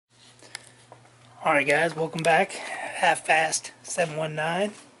Alright guys, welcome back. Half-Fast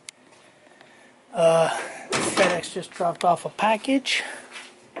 719. FedEx just dropped off a package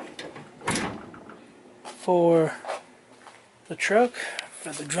for the truck,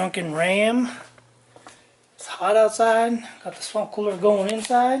 for the drunken Ram. It's hot outside, got the swamp cooler going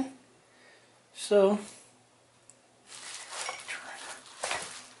inside. So,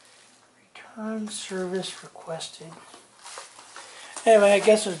 return service requested. Anyway, I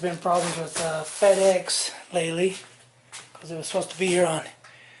guess there's been problems with FedEx lately because it was supposed to be here on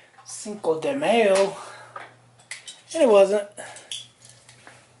Cinco de Mayo and it wasn't.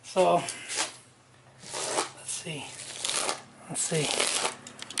 So let's see.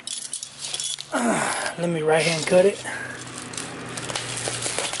 Let me right hand cut it.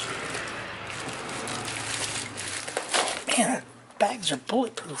 Man, the bags are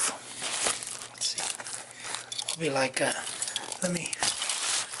bulletproof. Let's see. I'll be like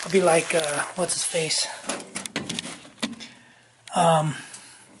what's his face?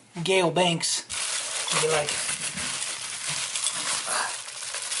 Gale Banks. I'll be like,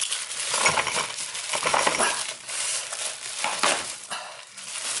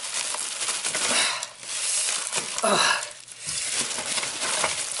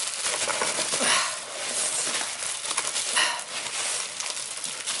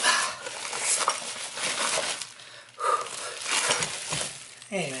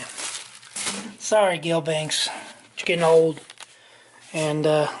 anyway, sorry Gale Banks, you're getting old. And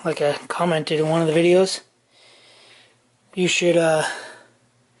like I commented in one of the videos, you should have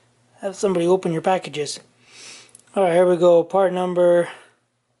somebody open your packages. Alright, here we go. Part number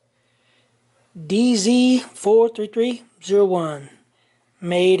DZ43301.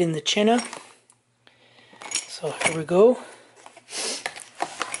 Made in the China. So here we go.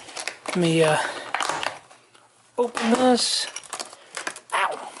 Let me open this.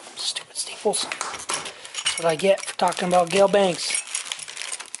 Ow! Stupid staples. That's what I get for talking about Gale Banks.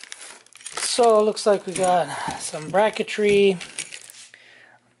 So it looks like we got some bracketry,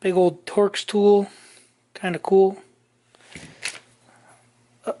 big old Torx tool, kind of cool.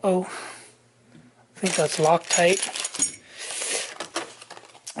 Uh-oh, I think that's Loctite.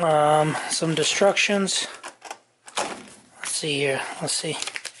 Some instructions. Let's see here. Let's see.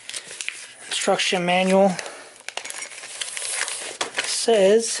 Instruction manual. It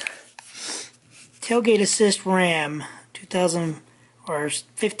says tailgate assist RAM 2000 or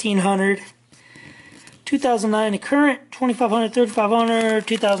 1500. 2009 in current, 2500, 3500,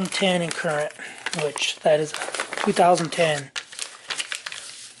 2010 in current, which that is 2010.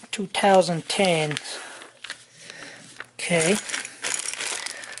 2010. Okay.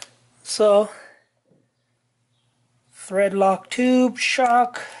 So, thread lock tube,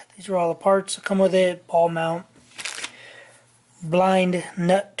 shock. These are all the parts that come with it. Ball mount. Blind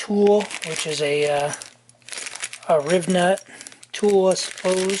nut tool, which is a riv nut tool, I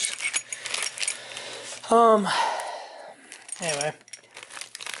suppose. Anyway,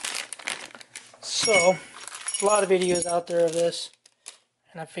 so a lot of videos out there of this,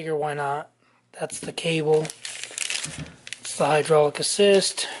 and I figure why not. That's the cable. It's the hydraulic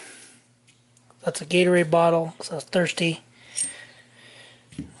assist. That's a Gatorade bottle, because I was thirsty.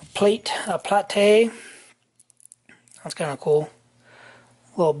 A plate. That's kind of cool.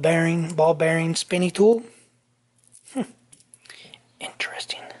 Little bearing, ball bearing, spinny tool.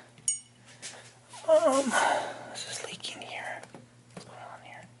 Interesting. This is leaking here. What's going on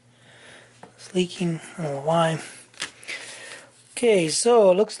here? It's leaking. I don't know why. Okay, so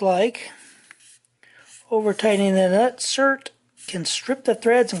it looks like over tightening the nutsert can strip the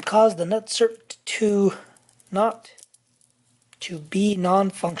threads and cause the nutsert to be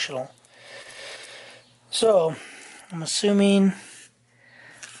non-functional. So I'm assuming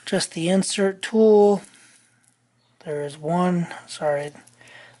just the insert tool. There is one. Sorry.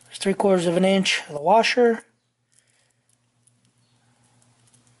 There's 3/4 of an inch of the washer.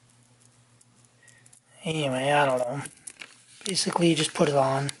 Anyway, I don't know. Basically, you just put it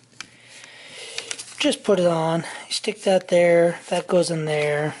on. Just put it on. You stick that there. That goes in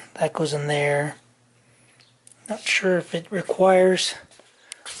there. That goes in there. Not sure if it requires.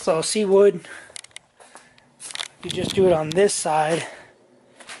 So, see wood. You just do it on this side.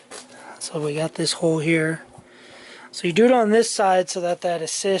 So we got this hole here. So you do it on this side so that that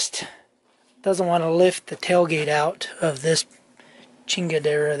assist doesn't want to lift the tailgate out of this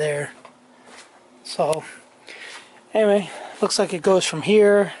chingadera there. So anyway, looks like it goes from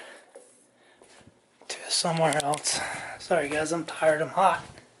here to somewhere else. Sorry guys, I'm tired, I'm hot.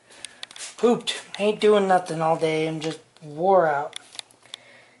 Pooped. Ain't doing nothing all day, I'm just wore out.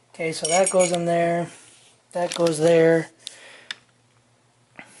 Okay, so that goes in there. That goes there.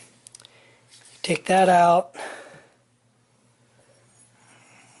 Take that out.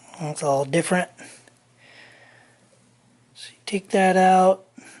 It's all different. So you take that out.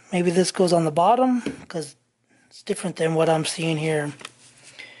 Maybe this goes on the bottom because it's different than what I'm seeing here.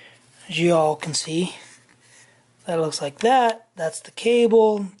 As you all can see, that looks like that. That's the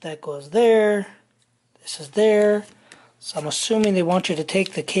cable. That goes there. This is there. So I'm assuming they want you to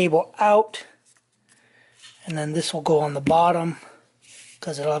take the cable out. And then this will go on the bottom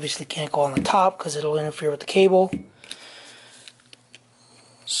because it obviously can't go on the top because it'll interfere with the cable.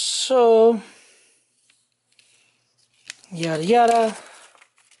 So, yada yada.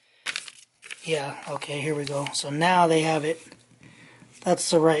 Yeah, okay, here we go. So now they have it.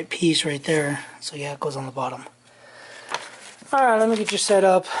 That's the right piece right there. So yeah, it goes on the bottom. Alright, let me get you set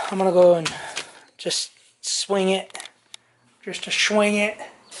up. I'm going to go and just swing it. Just to swing it.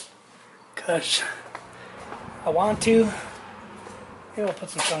 Because I want to. Maybe I'll put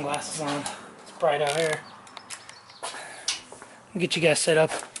some sunglasses on. It's bright out here. I'll get you guys set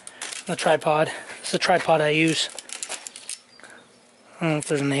up on the tripod. It's the tripod I use. I don't know if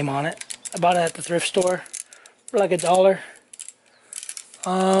there's a name on it. I bought it at the thrift store for like $1.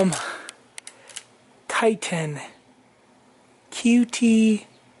 Titan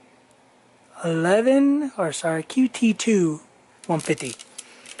QT11 or sorry QT2 150.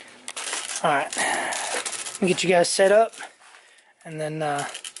 Alright, let me get you guys set up and then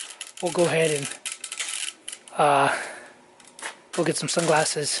we'll go ahead and we'll get some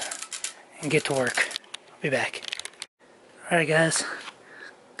sunglasses and get to work. I'll be back. Alright guys,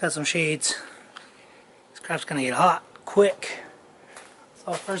 got some shades. This crap's gonna get hot quick.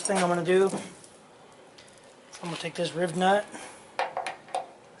 So first thing I'm gonna do is I'm gonna take this riv nut,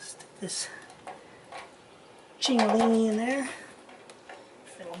 stick this chingalingy in there.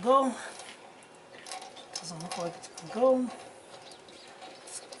 If it'll go. Doesn't look like it's gonna go.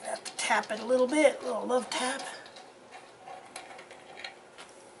 So I'm gonna have to tap it a little bit, a little love tap.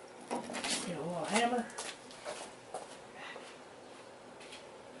 Get a little hammer.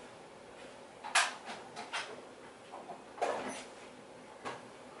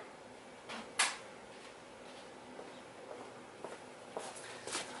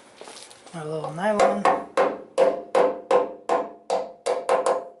 My little nylon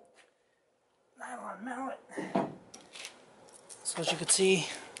mallet. So as you can see,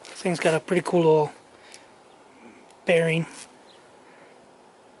 this thing's got a pretty cool little bearing.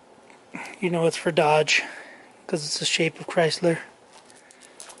 You know it's for Dodge because it's the shape of Chrysler.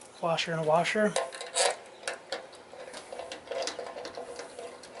 Washer and a washer.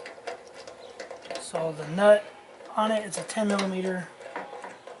 So the nut on it is a 10mm.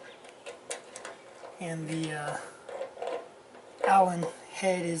 And the Allen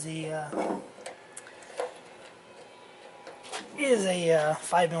head is a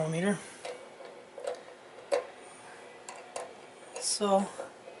 5mm. So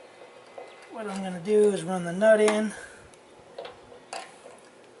what I'm going to do is run the nut in,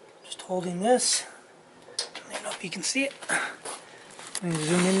 just holding this. I don't know if you can see it. Let me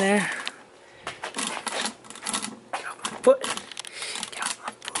zoom in there. Get off my foot. Get off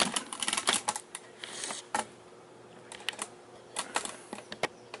my foot.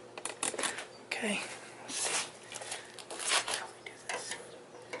 Okay, let's see how we do this.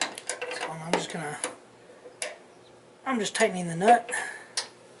 So I'm just tightening the nut.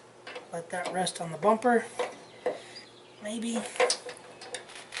 Let that rest on the bumper. Maybe.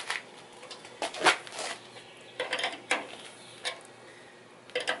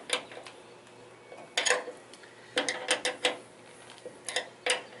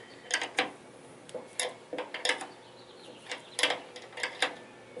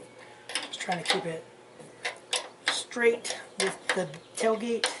 Trying to keep it straight with the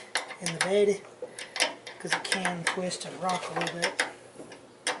tailgate in the bed because it can twist and rock a little bit.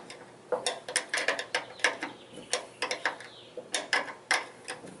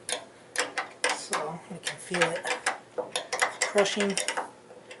 So you can feel it crushing,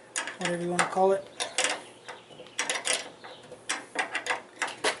 whatever you want to call it.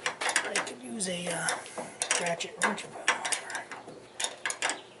 I could use a ratchet wrench.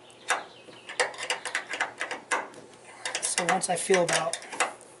 So once I feel about,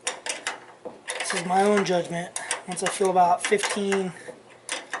 this is my own judgment, once I feel about 15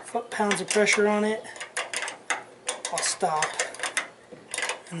 foot-pounds of pressure on it, I'll stop.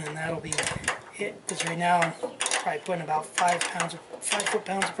 And then that'll be it, because right now I'm probably putting about 5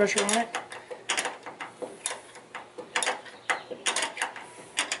 foot-pounds of pressure on it.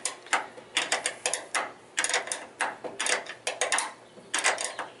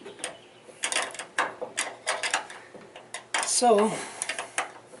 So,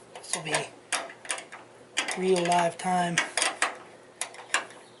 this will be real live time.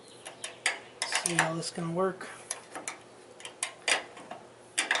 See how this is going to work.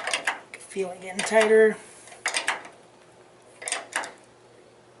 Feel it getting tighter.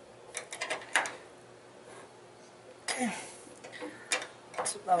 Okay.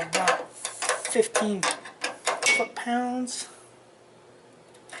 It's about 15 foot-pounds.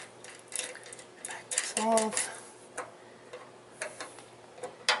 Back this off.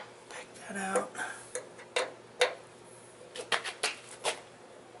 Back that out.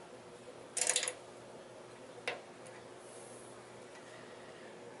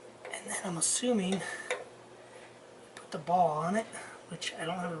 And then I'm assuming put the ball on it, which I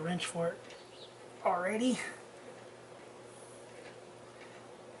don't have a wrench for it already.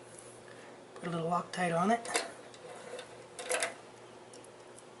 Put a little Loctite on it.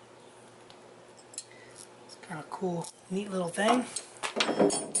 It's kind of cool, neat little thing.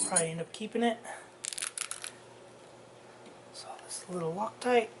 Probably end up keeping it. So this little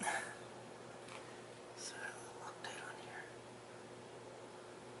Loctite. So Loctite on here.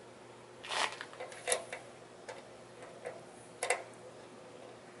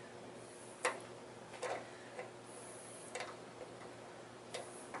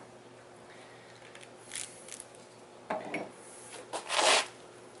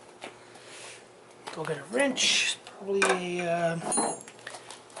 Go get a wrench, probably a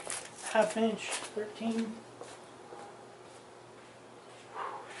half-inch, 13.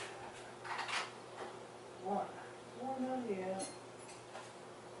 One, yeah.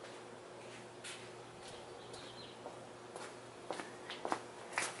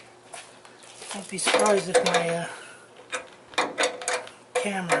 Don't be surprised if my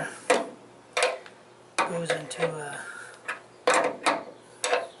camera goes into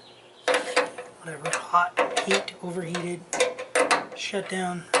whatever, hot, heat, overheated, shut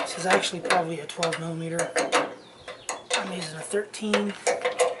down. This is actually probably a 12mm. I'm using a 13.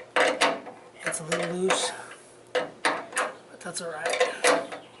 It's a little loose, but that's alright.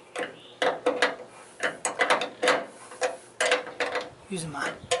 Using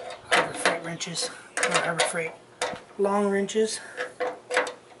my Harbor Freight wrenches, or Harbor Freight long wrenches.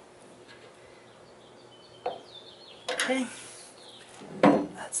 Okay,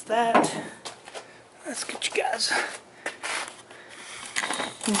 that's that. Let's get you guys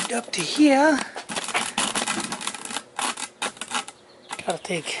moved up to here. Gotta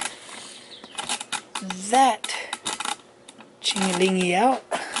take that chingalingy out.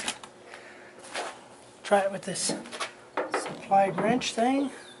 Try it with this supplied wrench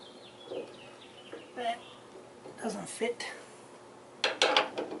thing. That doesn't fit.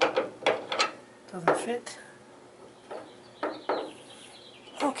 Doesn't fit.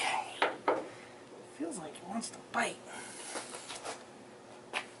 Okay. Feels like it wants to bite.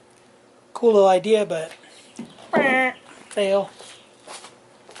 Cool little idea, but fail.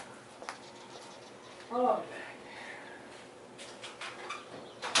 Oh.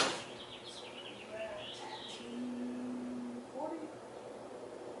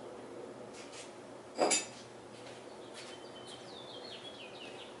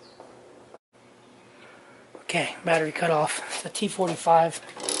 Okay, battery cut off. The T45,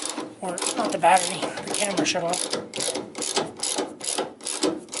 or not the battery, the camera shut off.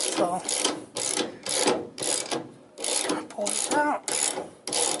 So, gonna pull this out.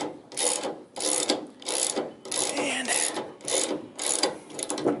 And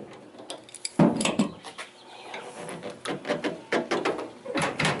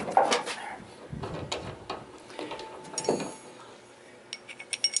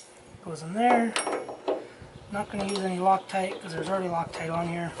goes in there. Not going to use any Loctite because there's already Loctite on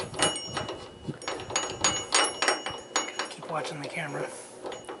here. Keep watching the camera.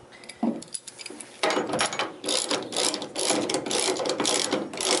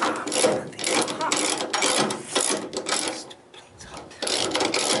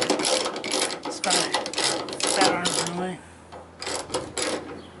 It's got fat arms in the way.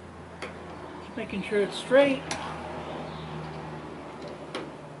 Just making sure it's straight.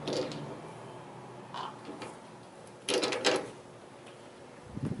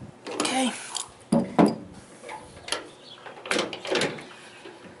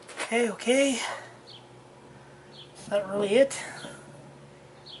 Okay, is that really it?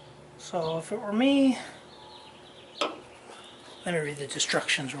 So if it were me, let me read the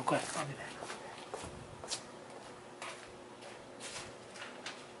instructions real quick. I'll be back.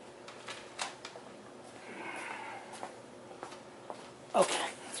 Okay,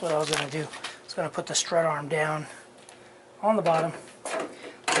 that's what I was going to do. I was going to put the strut arm down on the bottom,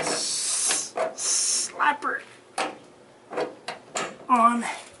 slap her on.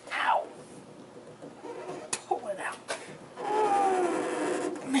 Ow.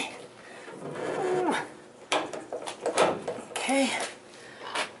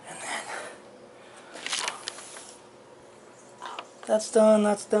 That's done.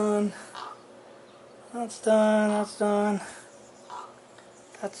 That's done. That's done. That's done.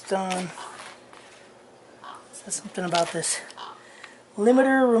 That's done. It says something about this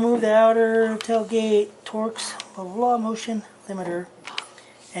limiter. Remove the outer tailgate Torx blah blah blah motion limiter,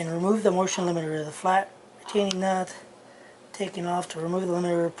 and remove the motion limiter. The flat retaining nut taken off to remove the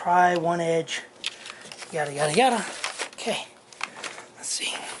limiter. Pry one edge. Yada yada yada. Okay. Let's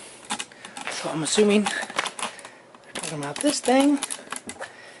see. So I'm assuming they're talking about this thing.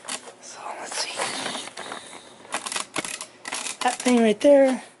 So let's see. That thing right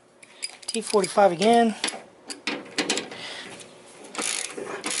there. T45 again.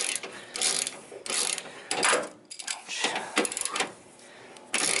 Ouch.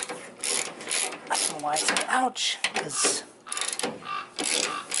 I don't know why it's an ouch, because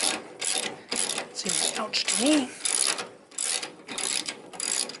it seems ouch to me.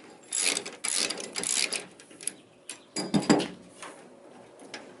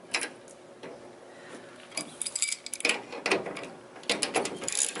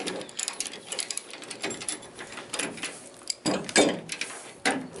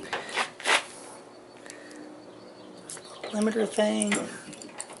 Limiter thing.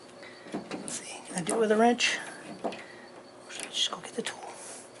 Let's see, can I do it with a wrench? Or should I just go get the tool?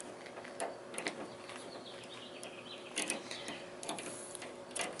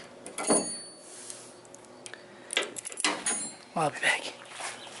 Well, I'll be back.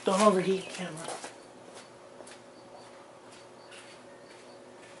 Don't overheat the camera.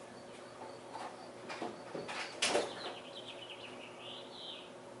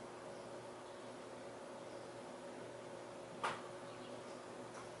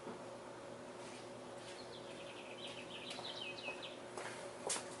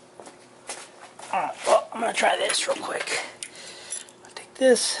 Alright, well, I'm going to try this real quick. I'll take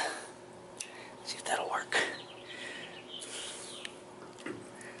this, see if that'll work.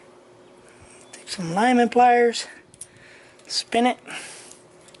 Take some lineman pliers, spin it. I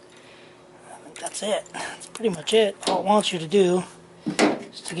think that's it. That's pretty much it. All it wants you to do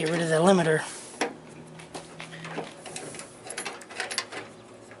is to get rid of the limiter.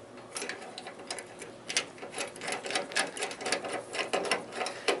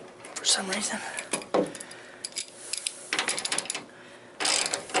 For some reason.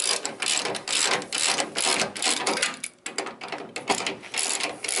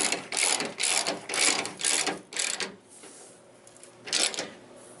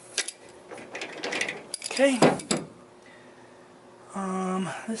 Okay.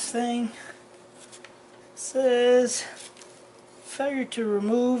 This thing says failure to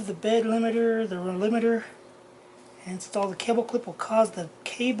remove the bed limiter, the limiter, and install the cable clip will cause the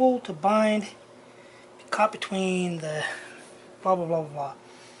cable to bind, be caught between the blah blah blah blah.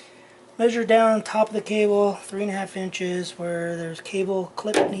 Measure down top of the cable 3.5 inches where there's cable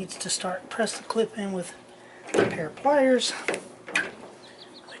clip needs to start. Press the clip in with a pair of pliers,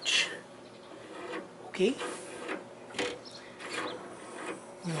 which okay.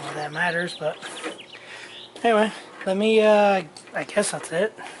 I don't know why that matters, but anyway, let me, I guess that's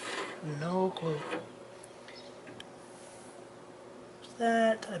it. No clue. What's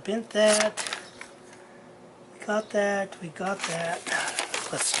that? I bent that. We got that. We got that.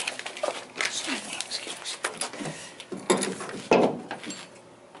 Let's see. Excuse me.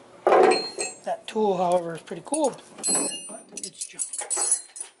 That tool, however, is pretty cool. But it's junk.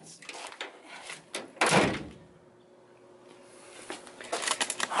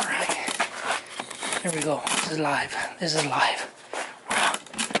 Here we go. This is live. This is live. Wow.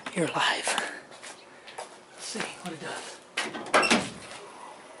 You're live. Let's see what it does.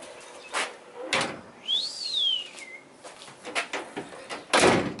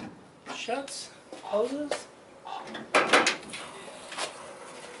 Shuts. Closes.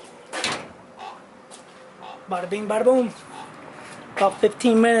 Bada bing, bada boom. About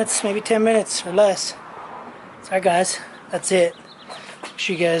 15 minutes, maybe 10 minutes or less. Sorry guys. That's it. Make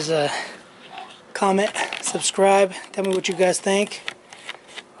sure you guys comment, subscribe, tell me what you guys think.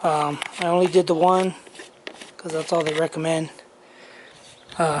 I only did the one because that's all they recommend.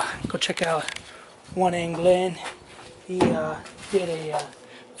 Go check out One in Glenn. He did a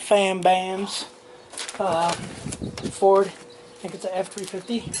Fam Bams Ford. I think it's a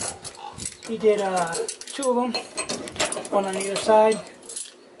F350. He did 2 of them, one on either side,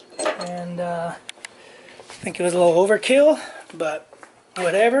 and I think it was a little overkill, but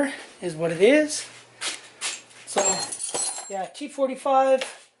whatever is what it is. So yeah, T45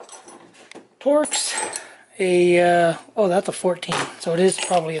 Torx, oh, that's a 14, so it is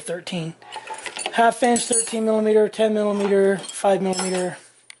probably a 13. Half inch, 13 millimeter, 10 millimeter, 5 millimeter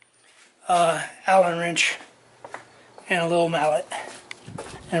Allen wrench, and a little mallet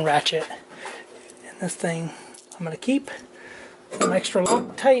and ratchet. And this thing I'm going to keep some extra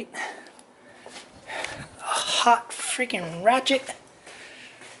Loctite, a hot freaking ratchet,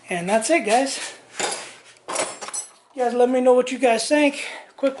 and that's it, guys. You guys let me know what you guys think.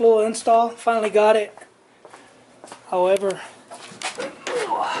 Quick little install, finally got it. However,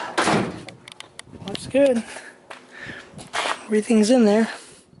 looks good. Everything's in there.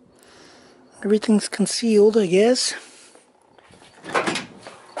 Everything's concealed, I guess.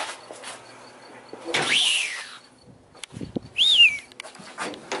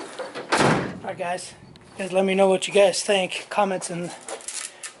 Alright guys, let me know what you guys think. Comment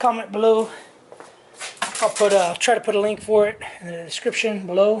below. I'll try to put a link for it in the description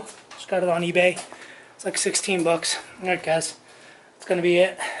below. Just got it on eBay. It's like 16 bucks. Alright guys, that's gonna be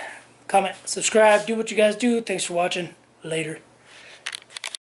it. Comment, subscribe, do what you guys do. Thanks for watching. Later.